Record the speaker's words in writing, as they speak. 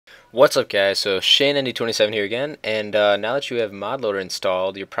What's up, guys? So ShaneND27 here again, and now that you have ModLoader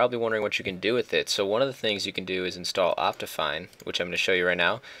installed, you're probably wondering what you can do with it. So one of the things you can do is install Optifine, which I'm going to show you right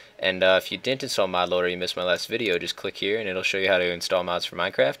now. And if you didn't install ModLoader, you missed my last video, just click here and it'll show you how to install mods for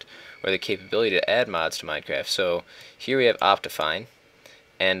Minecraft, or the capability to add mods to Minecraft. So here we have Optifine,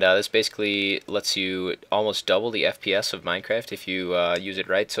 and this basically lets you almost double the FPS of Minecraft if you use it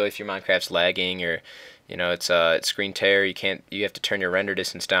right. So if your Minecraft's lagging, or it's screen tear, you have to turn your render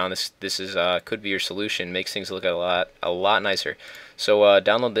distance down. This is could be your solution. Makes things look a lot nicer. So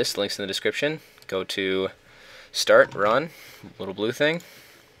download this. Links in the description. Go to Start, Run, little blue thing.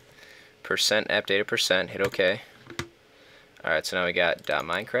 App data %. Hit OK. All right. So now we got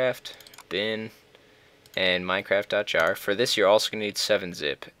 .minecraft, bin, and minecraft.jar. For this, you're also going to need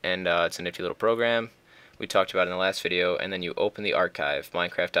 7-zip, and it's a nifty little program we talked about in the last video. And then you open the archive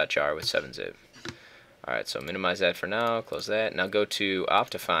minecraft.jar with 7-zip. Alright, so minimize that for now, close that. Now go to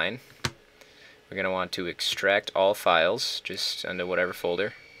Optifine. We're going to want to extract all files, just into whatever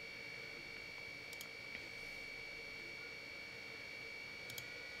folder.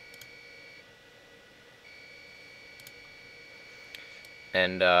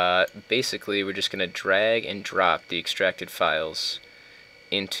 And basically we're just going to drag and drop the extracted files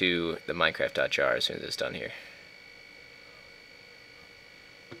into the minecraft.jar as soon as it's done here.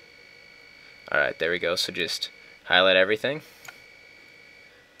 Alright, there we go. So just highlight everything,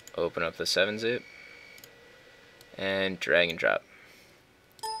 open up the 7-zip, and drag and drop.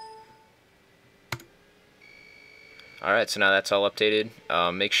 Alright, so now that's all updated.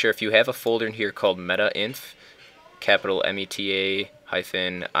 Make sure if you have a folder in here called meta-inf, capital META-INF,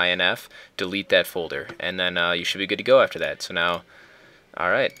 delete that folder, and then you should be good to go after that. So now,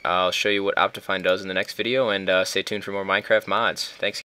 alright, I'll show you what Optifine does in the next video, and stay tuned for more Minecraft mods. Thanks.